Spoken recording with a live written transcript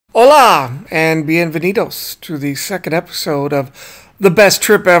Hola and bienvenidos to the second episode of The Best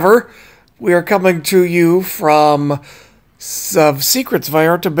Trip Ever. We are coming to you from Secrets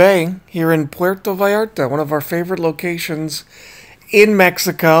Vallarta Bay here in Puerto Vallarta, one of our favorite locations in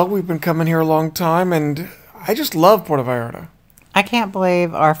Mexico. We've been coming here a long time and I just love Puerto Vallarta. I can't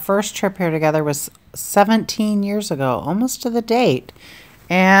believe our first trip here together was 17 years ago, almost to the date.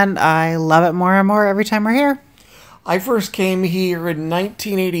 And I love it more and more every time we're here. I first came here in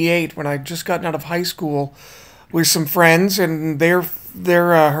 1988 when I'd just gotten out of high school with some friends, and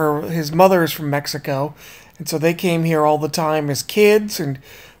his mother is from Mexico, and so they came here all the time as kids, and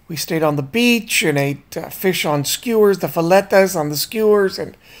we stayed on the beach and ate fish on skewers, the filetas on the skewers,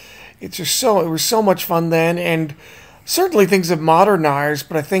 and it was so much fun then. And certainly things have modernized,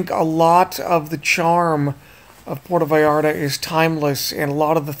 but I think a lot of the charm of Puerto Vallarta is timeless, and a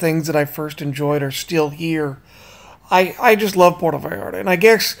lot of the things that I first enjoyed are still here. I just love Puerto Vallarta, and I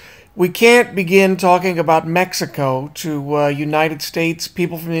guess we can't begin talking about Mexico to United States,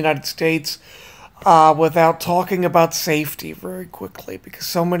 people from the United States, without talking about safety very quickly, because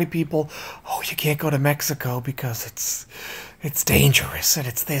so many people, you can't go to Mexico because it's dangerous, and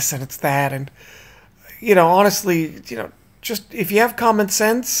it's this and it's that, and honestly, just if you have common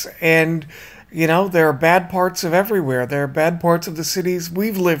sense, and there are bad parts of everywhere. There are bad parts of the cities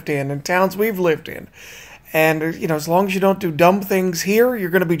we've lived in and towns we've lived in. And, as long as you don't do dumb things here, you're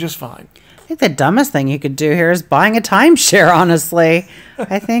going to be just fine. I think the dumbest thing you could do here is buying a timeshare, honestly.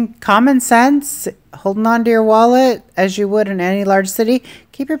 I think common sense, holding on to your wallet as you would in any large city,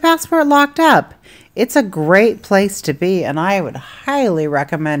 keep your passport locked up. It's a great place to be, and I would highly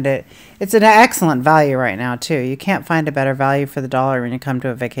recommend it. It's an excellent value right now, too. You can't find a better value for the dollar when you come to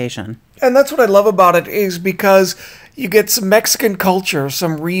a vacation. And that's what I love about it, is because you get some Mexican culture,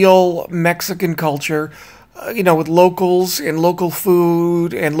 some real Mexican culture, with locals and local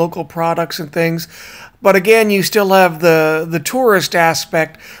food and local products and things. But again, you still have the tourist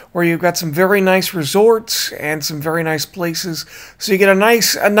aspect where you've got some very nice resorts and some very nice places. So you get a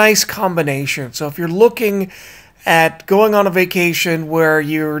nice combination. So if you're looking at going on a vacation where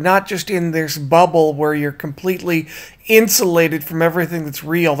you're not just in this bubble where you're completely insulated from everything that's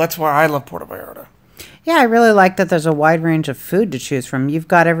real, that's why I love Puerto Vallarta. Yeah, I really like that there's a wide range of food to choose from. You've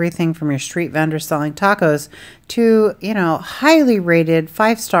got everything from your street vendors selling tacos to, highly rated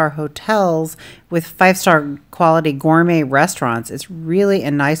five-star hotels with five-star quality gourmet restaurants. It's really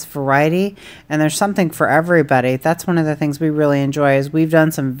a nice variety, and there's something for everybody. That's one of the things we really enjoy is we've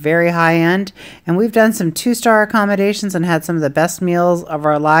done some very high-end, and we've done some two-star accommodations and had some of the best meals of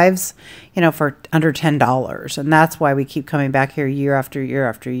our lives, for under $10. And that's why we keep coming back here year after year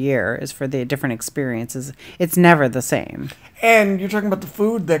after year, is for the different experiences. It's never the same. And you're talking about the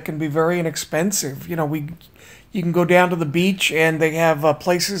food that can be very inexpensive. You can go down to the beach and they have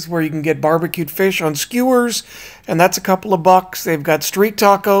places where you can get barbecued fish on skewers, and that's a couple of bucks. They've got street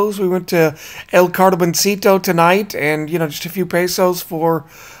tacos. We went to El Carboncito tonight, and just a few pesos for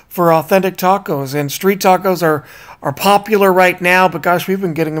authentic tacos. And street tacos are popular right now, but gosh, we've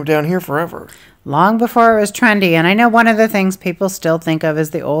been getting them down here forever. Long before it was trendy. And I know one of the things people still think of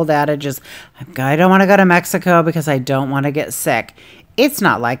is the old adage is, I don't want to go to Mexico because I don't want to get sick. It's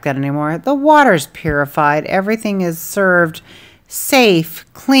not like that anymore. The water's purified. Everything is served safe,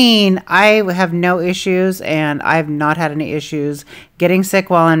 clean. I have no issues, and I've not had any issues getting sick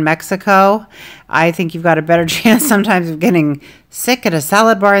while in Mexico. I think you've got a better chance sometimes of getting sick at a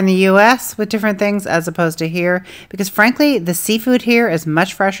salad bar in the U.S. with different things as opposed to here, because frankly, the seafood here is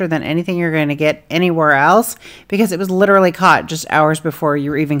much fresher than anything you're going to get anywhere else, because it was literally caught just hours before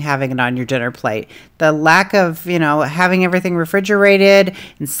you were even having it on your dinner plate. The lack of, having everything refrigerated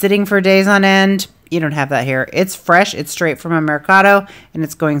and sitting for days on end, you don't have that here. It's fresh, it's straight from a mercado, and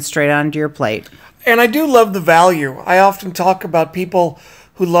it's going straight onto your plate. And I do love the value. I often talk about people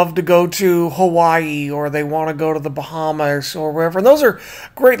who love to go to Hawaii, or they want to go to the Bahamas or wherever. And those are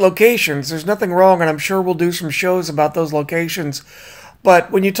great locations. There's nothing wrong, and I'm sure we'll do some shows about those locations.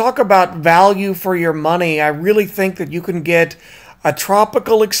 But when you talk about value for your money, I really think that you can get a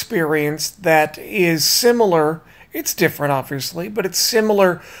tropical experience that is similar. It's different, obviously, but it's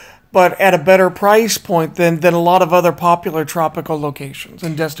similar, but at a better price point than a lot of other popular tropical locations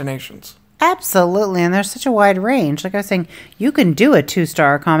and destinations. Absolutely, and there's such a wide range. Like I was saying, you can do a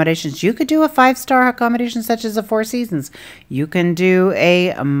 2-star accommodations. You could do a 5-star accommodation such as a Four Seasons. You can do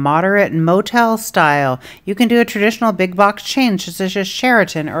a moderate motel style. You can do a traditional big box chain such as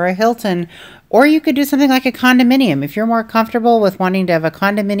Sheraton or a Hilton. Or you could do something like a condominium. If you're more comfortable with wanting to have a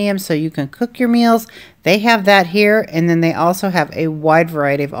condominium so you can cook your meals, They have that here, and then they also have a wide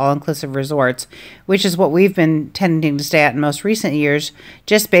variety of all-inclusive resorts, which is what we've been tending to stay at in most recent years,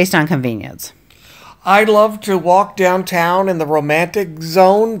 just based on convenience. I love to walk downtown in the romantic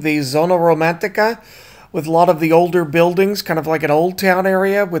zone, the Zona Romantica, with a lot of the older buildings, kind of like an old town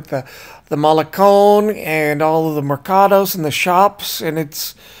area with the Malecón and all of the mercados and the shops, and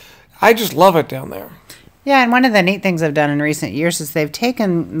I just love it down there. Yeah, and one of the neat things I've done in recent years is they've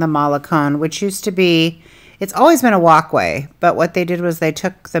taken the Malecón, which used to be, it's always been a walkway, but what they did was they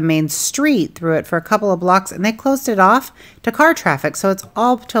took the main street through it for a couple of blocks and they closed it off to car traffic. So it's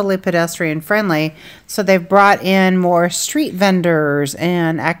all totally pedestrian friendly. So they've brought in more street vendors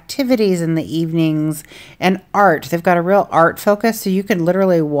and activities in the evenings and art. They've got a real art focus. So you can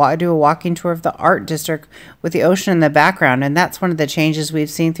literally do a walking tour of the art district with the ocean in the background. And that's one of the changes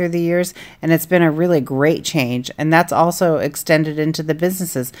we've seen through the years. And it's been a really great change. And that's also extended into the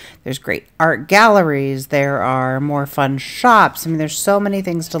businesses. There's great art galleries. There are more fun shops. I mean, there's so many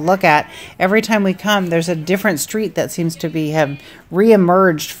things to look at. Every time we come, there's a different street that seems to have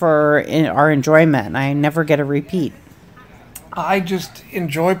reemerged for our enjoyment. I never get a repeat. I just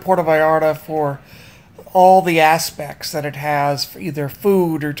enjoy Puerto Vallarta for all the aspects that it has for either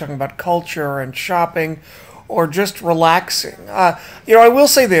food or talking about culture and shopping or just relaxing. I will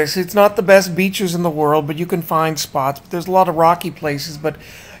say this, it's not the best beaches in the world, but you can find spots. But there's a lot of rocky places, but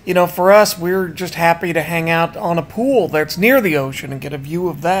for us, we're just happy to hang out on a pool that's near the ocean and get a view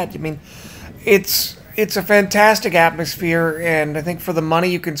of that. I mean, it's a fantastic atmosphere, and I think for the money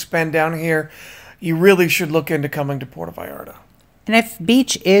you can spend down here, you really should look into coming to Puerto Vallarta. And if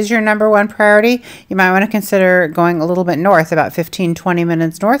beach is your number one priority, you might want to consider going a little bit north, about 15-20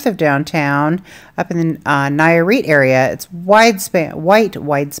 minutes north of downtown, up in the Nayarit area. It's white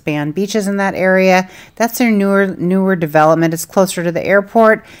span beaches in that area. That's their newer development. It's closer to the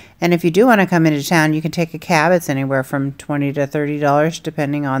airport. And if you do want to come into town, you can take a cab. It's anywhere from $20 to $30,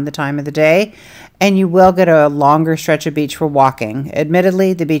 depending on the time of the day. And you will get a longer stretch of beach for walking.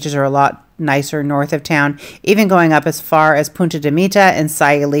 Admittedly, the beaches are a lot nicer north of town, even going up as far as Punta de Mita and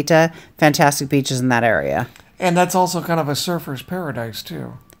Sayulita. Fantastic beaches in that area. And that's also kind of a surfer's paradise,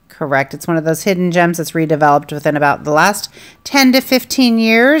 too. Correct. It's one of those hidden gems that's redeveloped within about the last 10 to 15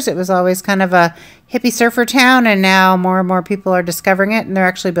 years. It was always kind of a hippie surfer town, and now more and more people are discovering it, and they're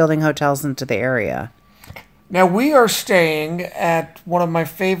actually building hotels into the area. Now, we are staying at one of my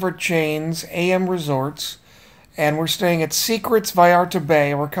favorite chains, AM Resorts, and we're staying at Secrets Vallarta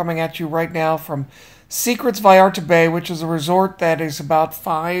Bay. We're coming at you right now from Secrets Vallarta Bay, which is a resort that is about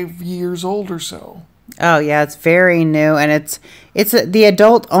 5 years old or so. Oh yeah, it's very new, and it's the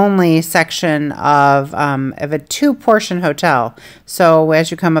adult only section of a 2-portion hotel. So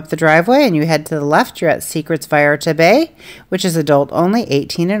as you come up the driveway and you head to the left, you're at Secrets Vallarta Bay, which is adult only,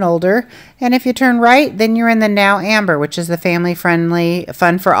 18 and older. And if you turn right, then you're in the Now Amber, which is the family friendly,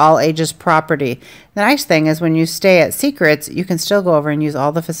 fun for all ages property. The nice thing is when you stay at Secrets, you can still go over and use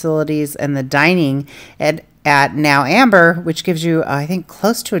all the facilities and the dining at Now Amber, which gives you, I think,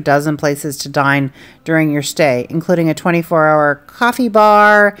 close to a dozen places to dine during your stay, including a 24-hour coffee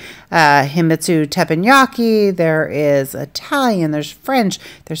bar, Himitsu teppanyaki, there is Italian, there's French,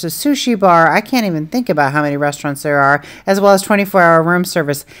 there's a sushi bar. I can't even think about how many restaurants there are, as well as 24-hour room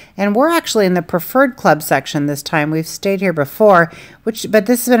service. And we're actually in the preferred club section this time. We've stayed here before, but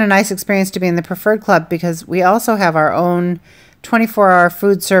this has been a nice experience to be in the preferred club because we also have our own 24-hour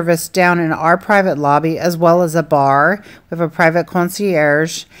food service down in our private lobby, as well as a bar. We have a private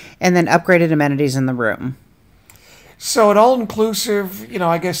concierge and then upgraded amenities in the room. So an all-inclusive,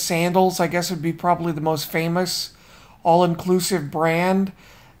 I guess Sandals, would be probably the most famous all-inclusive brand.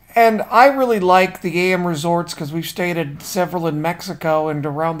 And I really like the AM Resorts because we've stayed at several in Mexico and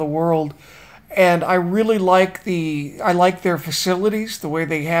around the world. And I really like their facilities, the way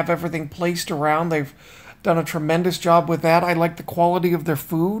they have everything placed around. They've done a tremendous job with that. I like the quality of their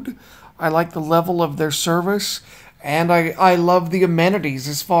food. I like the level of their service. And I love the amenities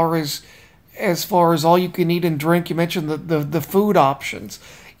as far as all you can eat and drink. You mentioned the food options.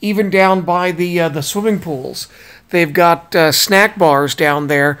 Even down by the swimming pools, they've got snack bars down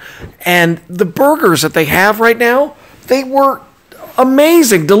there. And the burgers that they have right now, they were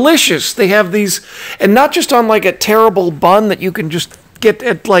amazing, delicious. They have these, and not just on like a terrible bun that you can just get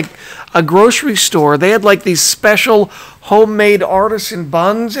at like a grocery store. They had like these special homemade artisan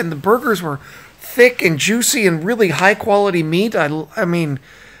buns, and the burgers were thick and juicy and really high quality meat. I mean,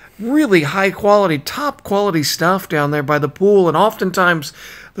 really high quality, top quality stuff down there by the pool. And oftentimes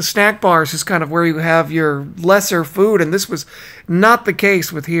the snack bars is kind of where you have your lesser food, and this was not the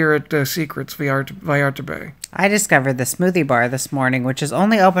case with here at Secrets Vallarta Bay. I discovered the smoothie bar this morning, which is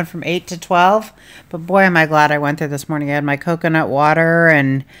only open from 8 to 12. But boy, am I glad I went there this morning. I had my coconut water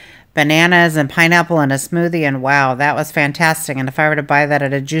and bananas and pineapple in a smoothie, and wow, that was fantastic. And if I were to buy that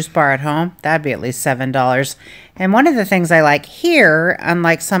at a juice bar at home, that'd be at least $7. And one of the things I like here,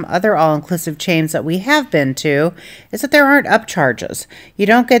 unlike some other all-inclusive chains that we have been to, is that there aren't upcharges. You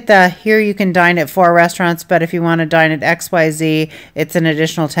don't get the, here you can dine at 4 restaurants, but if you want to dine at XYZ, it's an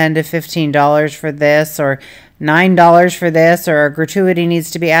additional $10 to $15 for this, or $9 for this, or a gratuity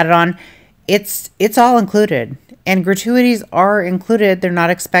needs to be added on. It's all included. And gratuities are included. They're not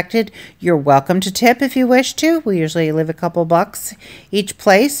expected. You're welcome to tip if you wish to. We usually leave a couple bucks each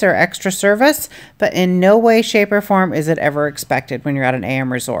place or extra service, but in no way, shape, or form is it ever expected when you're at an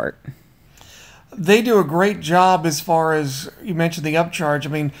AM resort. They do a great job as far as you mentioned the upcharge. I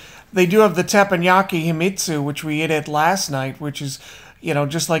mean, they do have the teppanyaki himitsu, which we ate at last night, which is, you know,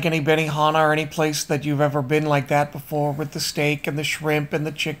 just like any Benihana or any place that you've ever been like that before, with the steak and the shrimp and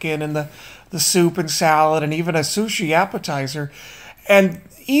the chicken and the soup and salad and even a sushi appetizer. And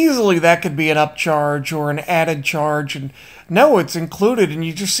easily that could be an upcharge or an added charge. And no, it's included, and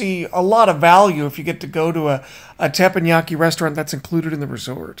you just see a lot of value if you get to go to a teppanyaki restaurant that's included in the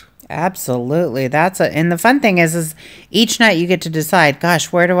resort. Absolutely. And the fun thing is each night you get to decide,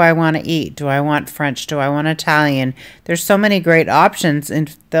 gosh, where do I want to eat? Do I want French? Do I want Italian? There's so many great options.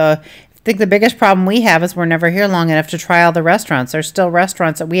 And I think the biggest problem we have is we're never here long enough to try all the restaurants. There's still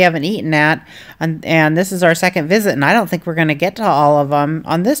restaurants that we haven't eaten at, and this is our second visit, and I don't think we're going to get to all of them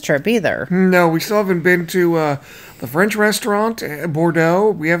on this trip either. No, we still haven't been to the French restaurant, Bordeaux.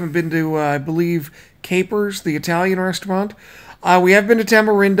 We haven't been to, I believe, Capers, the Italian restaurant. We have been to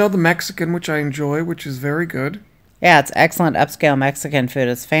Tamarindo, the Mexican, which I enjoy, which is very good. Yeah, it's excellent upscale Mexican food.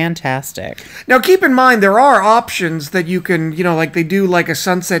 It's fantastic. Now, keep in mind, there are options that you can, you know, like they do like a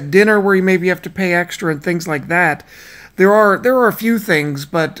sunset dinner where you maybe have to pay extra and things like that. There are a few things,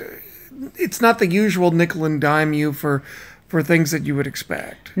 but it's not the usual nickel and dime you for things that you would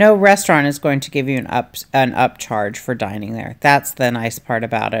expect. No restaurant is going to give you an upcharge for dining there. That's the nice part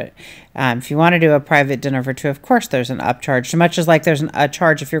about it. If you want to do a private dinner for two, of course there's an upcharge, much as like there's a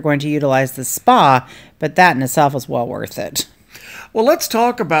charge if you're going to utilize the spa, but that in itself is well worth it. Well, let's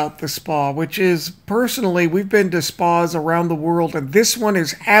talk about the spa, which is, personally, we've been to spas around the world, and this one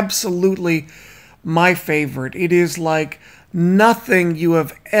is absolutely my favorite. It is like nothing you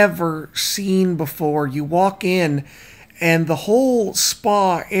have ever seen before. You walk in, and the whole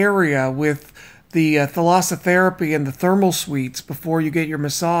spa area with the thalassotherapy and the thermal suites before you get your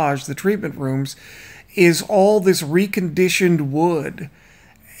massage, the treatment rooms, is all this reconditioned wood.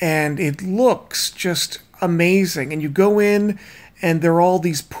 And it looks just amazing. And you go in, and there are all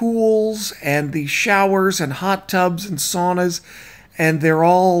these pools and these showers and hot tubs and saunas. And they're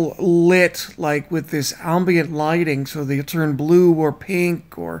all lit like with this ambient lighting, so they turn blue or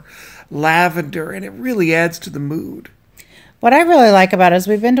pink or lavender. And it really adds to the mood. What I really like about it is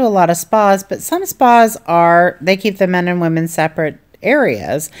we've been to a lot of spas, but some spas they keep the men and women separate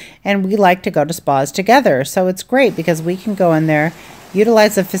areas, and we like to go to spas together. So it's great because we can go in there,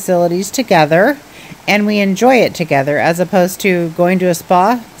 utilize the facilities together, and we enjoy it together, as opposed to going to a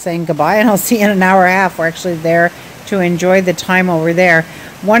spa, saying goodbye, and I'll see you in an hour and a half. We're actually there to enjoy the time while we're there.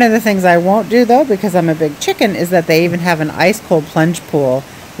 One of the things I won't do, though, because I'm a big chicken, is that they even have an ice-cold plunge pool,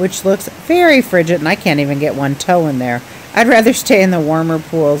 which looks very frigid, and I can't even get one toe in there. I'd rather stay in the warmer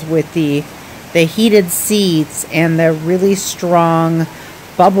pools with the heated seats and the really strong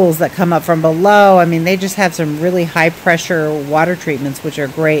bubbles that come up from below. I mean, they just have some really high pressure water treatments, which are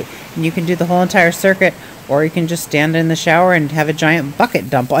great. And you can do the whole entire circuit, or you can just stand in the shower and have a giant bucket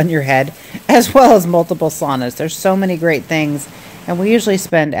dump on your head, as well as multiple saunas. There's so many great things. And we usually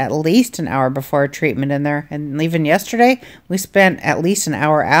spend at least an hour before a treatment in there. And even yesterday, we spent at least an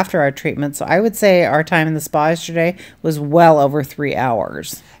hour after our treatment. So I would say our time in the spa yesterday was well over 3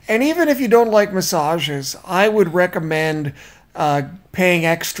 hours. And even if you don't like massages, I would recommend paying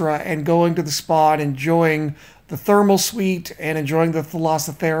extra and going to the spa and enjoying the thermal suite and enjoying the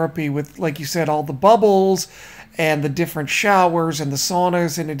thalassotherapy with, like you said, all the bubbles and the different showers and the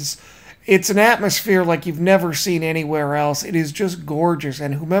saunas. And it's an atmosphere like you've never seen anywhere else. It is just gorgeous,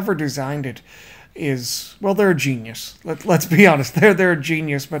 and whomever designed it is, well, they're a genius. Let's be honest, they're a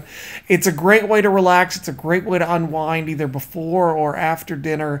genius. But it's a great way to relax. It's a great way to unwind, either before or after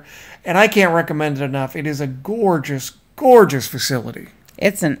dinner, and I can't recommend it enough. It is a gorgeous, gorgeous facility.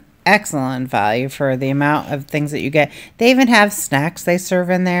 It's an excellent value for the amount of things that you get. They even have snacks they serve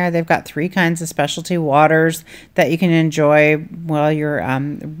in there. They've got 3 kinds of specialty waters that you can enjoy while you're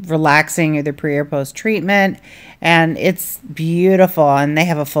relaxing, either pre or post treatment. And it's beautiful. And they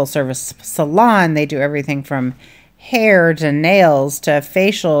have a full service salon. They do everything from hair to nails to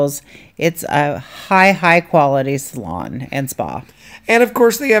facials. It's a high quality salon and spa. And of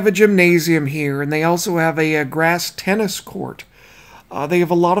course, they have a gymnasium here, and they also have a grass tennis court. They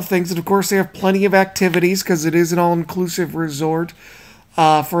have a lot of things, and of course, they have plenty of activities because it is an all-inclusive resort.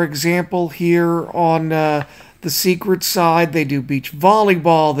 For example, here on the secret side, they do beach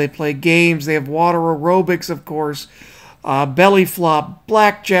volleyball, they play games, they have water aerobics, of course, belly flop,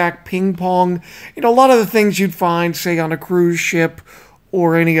 blackjack, ping pong, a lot of the things you'd find, say, on a cruise ship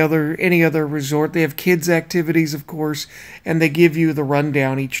or any other resort. They have kids' activities, of course, and they give you the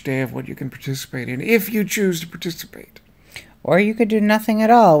rundown each day of what you can participate in, if you choose to participate. Or you could do nothing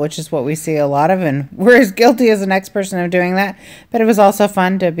at all, which is what we see a lot of, and we're as guilty as the next person of doing that. But it was also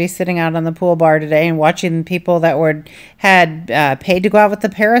fun to be sitting out on the pool bar today and watching people that had paid to go out with the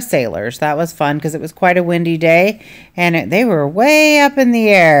parasailers. That was fun because it was quite a windy day, and they were way up in the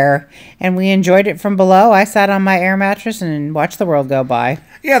air, and we enjoyed it from below. I sat on my air mattress and watched the world go by.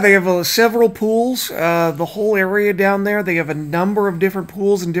 Yeah, they have several pools, the whole area down there. They have a number of different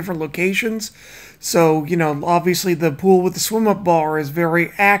pools in different locations. So, obviously the pool with the swim-up bar is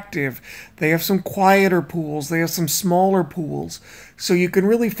very active. They have some quieter pools. They have some smaller pools. So you can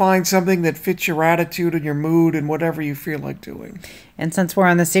really find something that fits your attitude and your mood and whatever you feel like doing. And since we're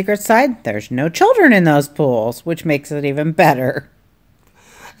on the secret side, there's no children in those pools, which makes it even better.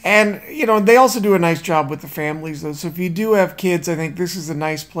 And, they also do a nice job with the families, though. So if you do have kids, I think this is a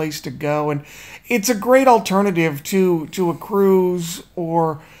nice place to go. And it's a great alternative to a cruise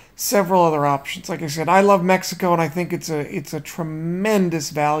or several other options. Like I said, I love Mexico, and I think it's a tremendous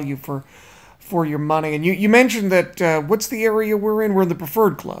value for your money. And you mentioned that, what's the area we're in? We're in the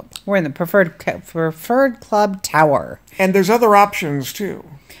Preferred Club. We're in the Preferred Club Tower. And there's other options, too.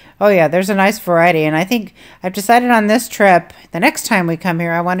 Oh, yeah, there's a nice variety. And I think I've decided on this trip, the next time we come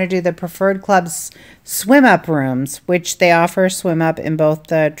here, I want to do the Preferred Club's swim-up rooms, which they offer swim-up in both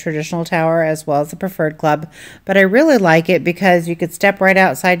the traditional tower as well as the Preferred Club. But I really like it because you could step right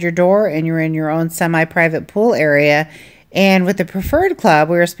outside your door and you're in your own semi-private pool area. And with the Preferred Club,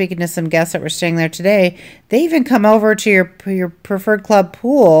 we were speaking to some guests that were staying there today. They even come over to your Preferred Club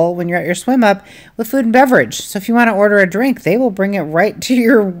pool when you're at your swim up with food and beverage. So if you want to order a drink, they will bring it right to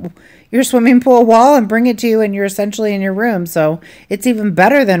your swimming pool wall and bring it to you, and you're essentially in your room. So it's even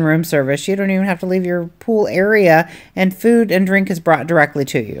better than room service. You don't even have to leave your pool area, and food and drink is brought directly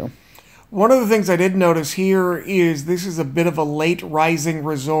to you. One of the things I did notice here is this is a bit of a late rising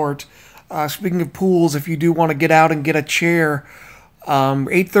resort. Speaking of pools, if you do want to get out and get a chair,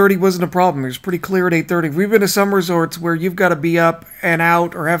 8:30 wasn't a problem. It was pretty clear at 8:30. We've been to some resorts where you've got to be up and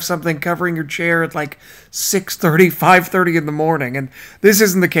out or have something covering your chair at like 6:30, 5:30 in the morning, and this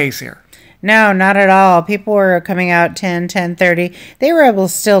isn't the case here. No, not at all. People were coming out 10:30. They were able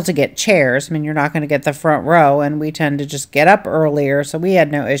still to get chairs. I mean, you're not going to get the front row, and we tend to just get up earlier, so we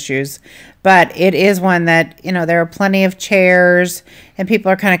had no issues. But it is one that, there are plenty of chairs, and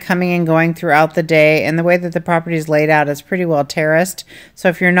people are kind of coming and going throughout the day, and the way that the property is laid out is pretty well terraced. So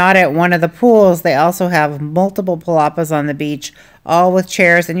if you're not at one of the pools, they also have multiple palapas on the beach, all with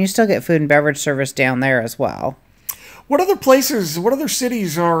chairs, and you still get food and beverage service down there as well. What other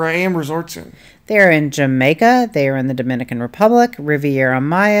cities are AM Resorts in? They're in Jamaica. They are in the Dominican Republic, Riviera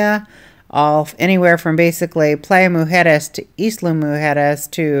Maya, anywhere from basically Playa Mujeres to Isla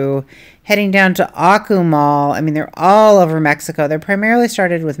Mujeres to heading down to Akumal. I mean, they're all over Mexico. They're primarily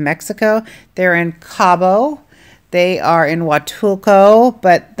started with Mexico. They're in Cabo. They are in Huatulco,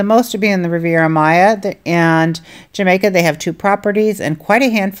 but the most would be in the Riviera Maya and Jamaica. They have 2 properties and quite a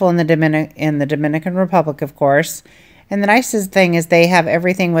handful in the Dominican Republic, of course. And the nicest thing is they have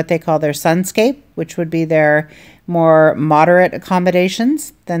everything what they call their Sunscape, which would be their more moderate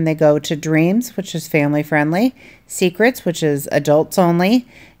accommodations. Then they go to Dreams, which is family friendly. Secrets, which is adults only.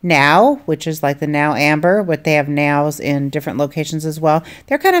 Now, which is like the Now Amber, but they have Nows in different locations as well.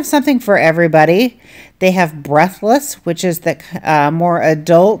 They're kind of something for everybody. They have Breathless, which is the more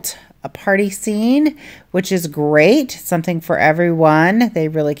adult party scene, which is great. Something for everyone. They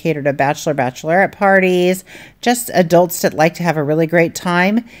really cater to bachelorette parties, just adults that like to have a really great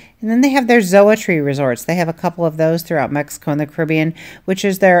time. And then they have their Zoetry resorts. They have a couple of those throughout Mexico and the Caribbean, which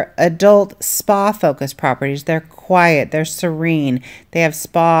is their adult spa-focused properties. They're quiet. They're serene. They have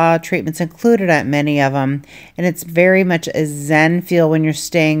spa treatments included at many of them. And it's very much a zen feel when you're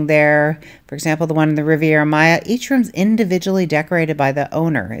staying there. For example, the one in the Riviera Maya, each room's individually decorated by the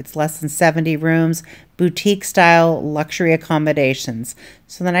owner. It's less than 70 rooms, boutique-style luxury accommodations.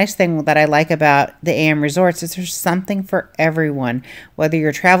 So the nice thing that I like about the AM resorts is there's something for everyone. Whether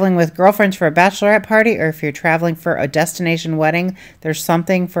you're traveling with girlfriends for a bachelorette party or if you're traveling for a destination wedding, there's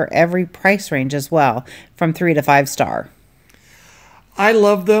something for every price range as well, from 3 to 5 star. I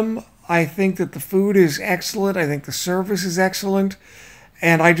love them. I think that the food is excellent. I think the service is excellent.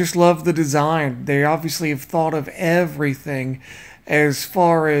 And I just love the design. They obviously have thought of everything as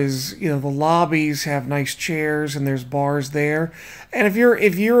far as, the lobbies have nice chairs and there's bars there. And if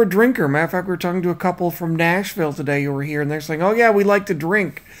you're a drinker, matter of fact, we were talking to a couple from Nashville today who were here, and they're saying, oh yeah, we like to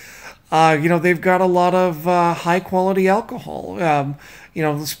drink. They've got a lot of high quality alcohol.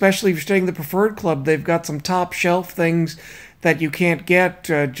 Especially if you're staying in the Preferred Club, they've got some top shelf things that you can't get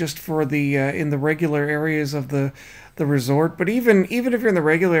just for the in the regular areas of the resort. But even if you're in the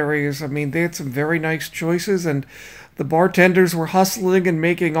regular areas, I mean, they had some very nice choices, and the bartenders were hustling and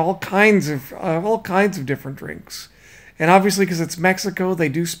making all kinds of different drinks. And obviously, because it's Mexico, they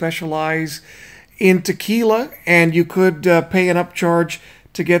do specialize in tequila, and you could pay an upcharge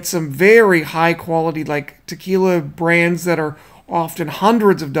to get some very high quality, like tequila brands that are often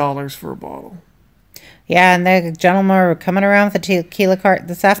hundreds of dollars for a bottle. Yeah, and the gentlemen were coming around with a tequila cart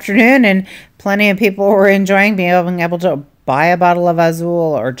this afternoon, and plenty of people were enjoying being able to buy a bottle of Azul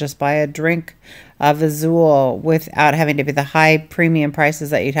or just buy a drink of Azul without having to pay the high premium prices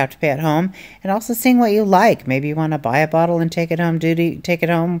that you'd have to pay at home, and also seeing what you like. Maybe you want to buy a bottle and take it home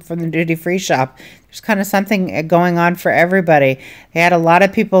from the duty-free shop. There's kind of something going on for everybody. They had a lot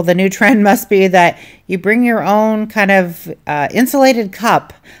of people. The new trend must be that you bring your own kind of insulated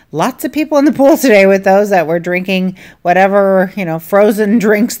cup. Lots of people in the pool today with those that were drinking whatever, frozen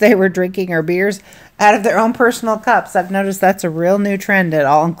drinks they were drinking or beers out of their own personal cups. I've noticed that's a real new trend at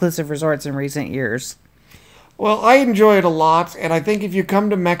all-inclusive resorts in recent years. Well, I enjoy it a lot, and I think if you come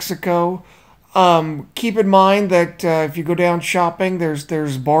to Mexico, keep in mind that if you go down shopping,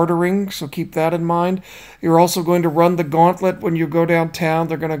 there's bartering, so keep that in mind. You're also going to run the gauntlet when you go downtown.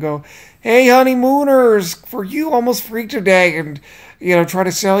 They're going to go, hey, honeymooners, for you almost free today, and try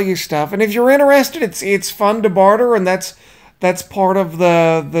to sell you stuff. And if you're interested, it's fun to barter, and that's part of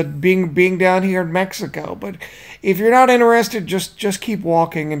the being down here in Mexico. But if you're not interested, just keep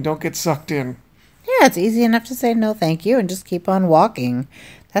walking and don't get sucked in. Yeah, it's easy enough to say no thank you and just keep on walking.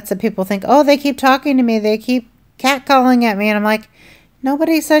 That's what people think. Oh, they keep talking to me. They keep catcalling at me. And I'm like,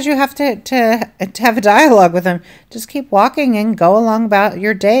 nobody says you have to have a dialogue with them. Just keep walking and go along about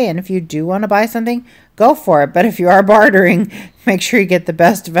your day. And if you do want to buy something, go for it. But if you are bartering, make sure you get the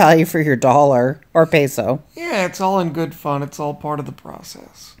best value for your dollar or peso. Yeah, it's all in good fun. It's all part of the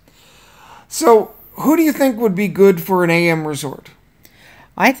process. So, who do you think would be good for an AM resort?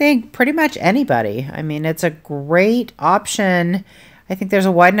 I think pretty much anybody. I mean, it's a great option. I think there's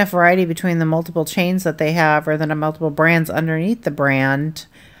a wide enough variety between the multiple chains that they have or the multiple brands underneath the brand.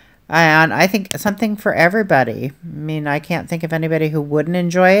 And I think something for everybody. I mean, I can't think of anybody who wouldn't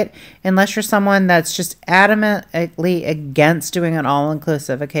enjoy it unless you're someone that's just adamantly against doing an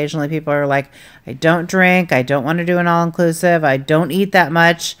all-inclusive. Occasionally people are like, I don't drink, I don't want to do an all-inclusive, I don't eat that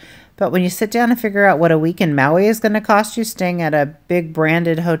much. But when you sit down and figure out what a week in Maui is going to cost you staying at a big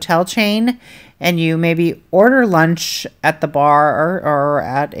branded hotel chain, and you maybe order lunch at the bar or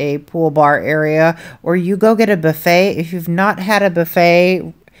at a pool bar area, or you go get a buffet. If you've not had a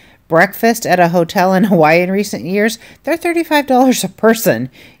buffet breakfast at a hotel in Hawaii in recent years, they're $35 a person.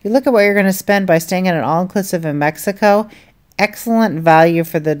 You look at what you're going to spend by staying at an all-inclusive in Mexico, excellent value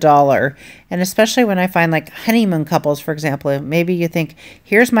for the dollar. And especially when I find like honeymoon couples, for example, maybe you think,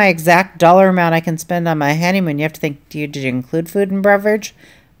 here's my exact dollar amount I can spend on my honeymoon. You have to think, did you include food and beverage?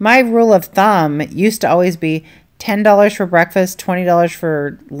 My rule of thumb used to always be $10 for breakfast, $20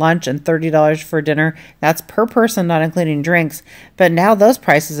 for lunch, and $30 for dinner. That's per person, not including drinks. But now those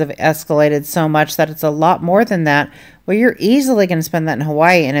prices have escalated so much that it's a lot more than that. Well, you're easily going to spend that in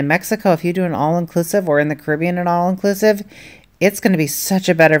Hawaii. And in Mexico, if you do an all-inclusive, or in the Caribbean an all-inclusive, it's going to be such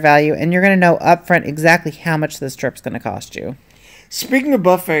a better value. And you're going to know upfront exactly how much this trip's going to cost you. Speaking of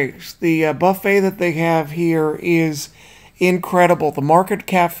buffets, the buffet that they have here is incredible. The Market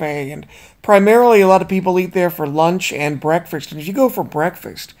Cafe, and primarily a lot of people eat there for lunch and breakfast. And if you go for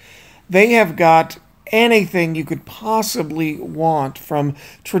breakfast, they have got anything you could possibly want, from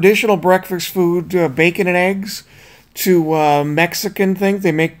traditional breakfast food, bacon and eggs, to Mexican things.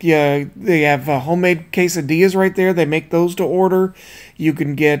 They have homemade quesadillas right there. They make those to order. You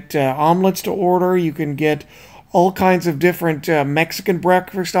can get omelets to order. You can get all kinds of different Mexican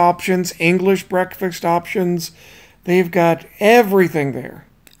breakfast options, English breakfast options. They've got everything there.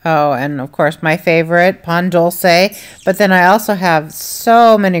 Oh, and of course, my favorite, pan dulce. But then I also have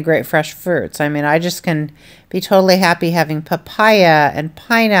so many great fresh fruits. I mean, I just can be totally happy having papaya and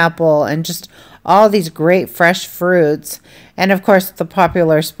pineapple and just all these great fresh fruits. And of course, the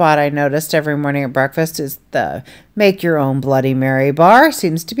popular spot I noticed every morning at breakfast is the make your own Bloody Mary bar.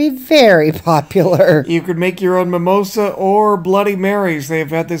 Seems to be very popular. You could make your own mimosa or Bloody Marys. They've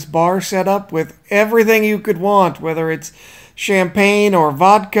got this bar set up with everything you could want, whether it's champagne or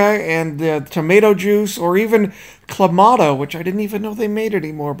vodka and tomato juice, or even clamato, which I didn't even know they made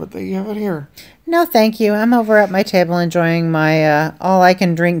anymore, but they have it here. No, thank you. I'm over at my table enjoying my all I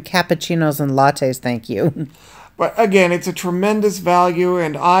can drink cappuccinos and lattes, thank you. But again, it's a tremendous value,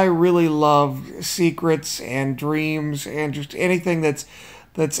 and I really love Secrets and Dreams and just anything that's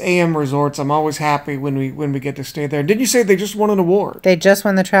AM Resorts. I'm always happy when we get to stay there. Did you say they just won an award? They just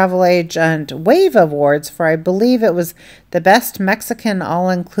won the Travel Agent Wave Awards for, I believe it was the best Mexican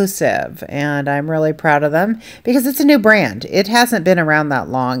all-inclusive, and I'm really proud of them because it's a new brand. It hasn't been around that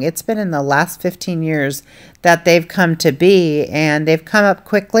long. It's been in the last 15 years that they've come to be, and they've come up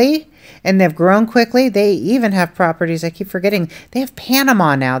quickly. And they've grown quickly. They even have properties, I keep forgetting. They have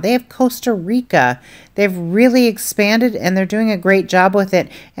Panama now. They have Costa Rica. They've really expanded, and they're doing a great job with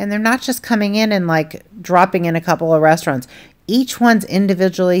it. And they're not just coming in and like dropping in a couple of restaurants. Each one's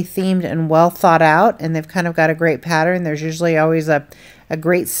individually themed and well thought out, and they've kind of got a great pattern. There's usually always a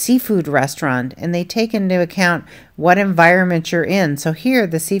great seafood restaurant, and they take into account what environment you're in. So here,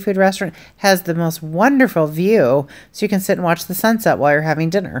 the seafood restaurant has the most wonderful view, so you can sit and watch the sunset while you're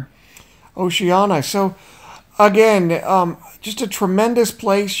having dinner. Oceana. So, again, just a tremendous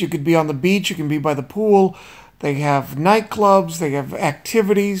place. You could be on the beach. You can be by the pool. They have nightclubs. They have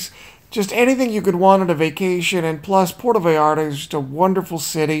activities. Just anything you could want on a vacation. And plus, Puerto Vallarta is just a wonderful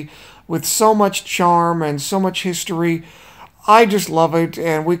city with so much charm and so much history. I just love it.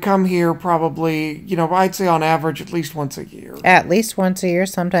 And we come here probably, I'd say on average at least once a year. At least once a year.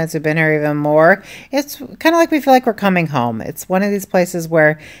 Sometimes we've been here even more. It's kind of like we feel like we're coming home. It's one of these places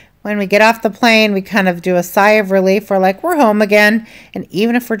where when we get off the plane, we kind of do a sigh of relief. We're like, we're home again. And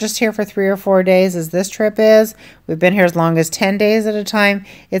even if we're just here for 3 or 4 days, as this trip is, we've been here as long as 10 days at a time.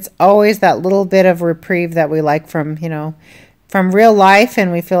 It's always that little bit of reprieve that we like from real life,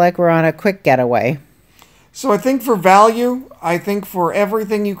 and we feel like we're on a quick getaway. So I think for value, I think for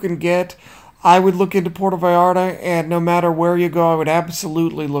everything you can get, I would look into Puerto Vallarta, and no matter where you go, I would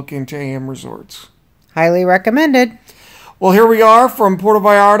absolutely look into AM Resorts. Highly recommended. Well, here we are from Puerto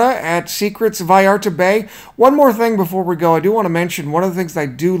Vallarta at Secrets Vallarta Bay. One more thing before we go. I do want to mention one of the things I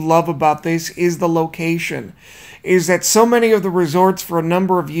do love about this is the location. Is that so many of the resorts for a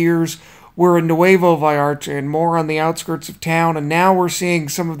number of years were in Nuevo Vallarta and more on the outskirts of town. And now we're seeing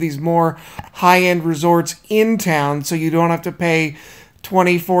some of these more high-end resorts in town, so you don't have to pay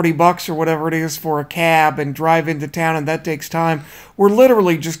 $20-$40 or whatever it is for a cab and drive into town, and that takes time. We're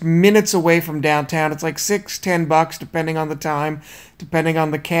literally just minutes away from downtown. It's like $6-$10 depending on the time, depending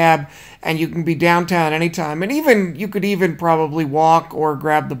on the cab, and you can be downtown anytime. And even you could even probably walk or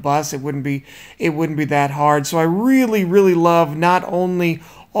grab the bus. It wouldn't be that hard. So I really, really love not only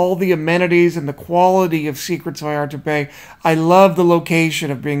all the amenities and the quality of Secrets Vallarta Bay, I love the location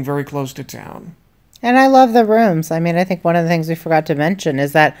of being very close to town. And I love the rooms. I mean, I think one of the things we forgot to mention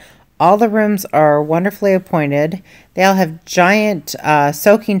is that all the rooms are wonderfully appointed. They all have giant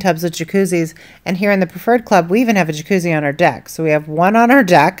soaking tubs with jacuzzis. And here in the Preferred Club, we even have a jacuzzi on our deck. So we have one on our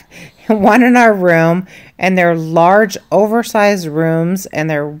deck, one in our room, and they're large, oversized rooms, and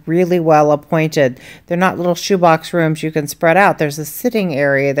they're really well appointed. They're not little shoebox rooms you can spread out. There's a sitting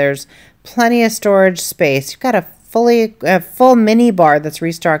area. There's plenty of storage space. You've got a full mini bar that's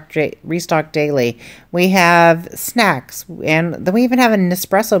restocked daily. We have snacks, and then we even have an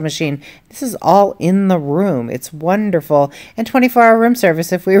espresso machine. This is all in the room. It's wonderful. And 24-hour room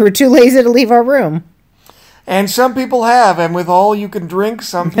service if we were too lazy to leave our room. And some people have, and with all you can drink,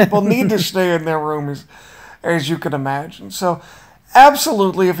 some people need to stay in their room, as you can imagine. So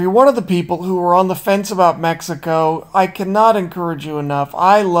absolutely, if you're one of the people who are on the fence about Mexico, I cannot encourage you enough.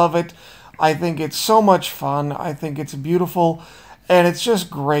 I love it. I think it's so much fun. I think it's beautiful. And it's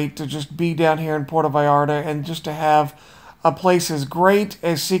just great to just be down here in Puerto Vallarta and just to have a place as great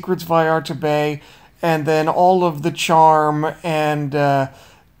as Secrets Vallarta Bay, and then all of the charm and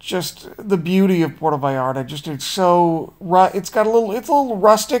just the beauty of Puerto Vallarta. Just it's a little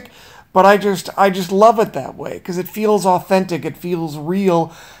rustic, but I just love it that way because it feels authentic. It feels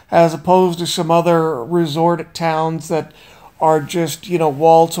real, as opposed to some other resort towns that are just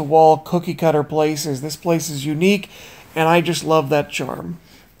wall to wall cookie cutter places. This place is unique, and I just love that charm.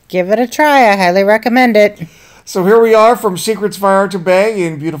 Give it a try. I highly recommend it. So here we are from Secrets Vallarta Bay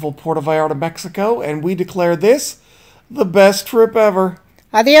in beautiful Puerto Vallarta, Mexico, and we declare this the best trip ever.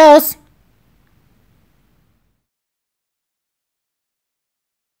 Adios.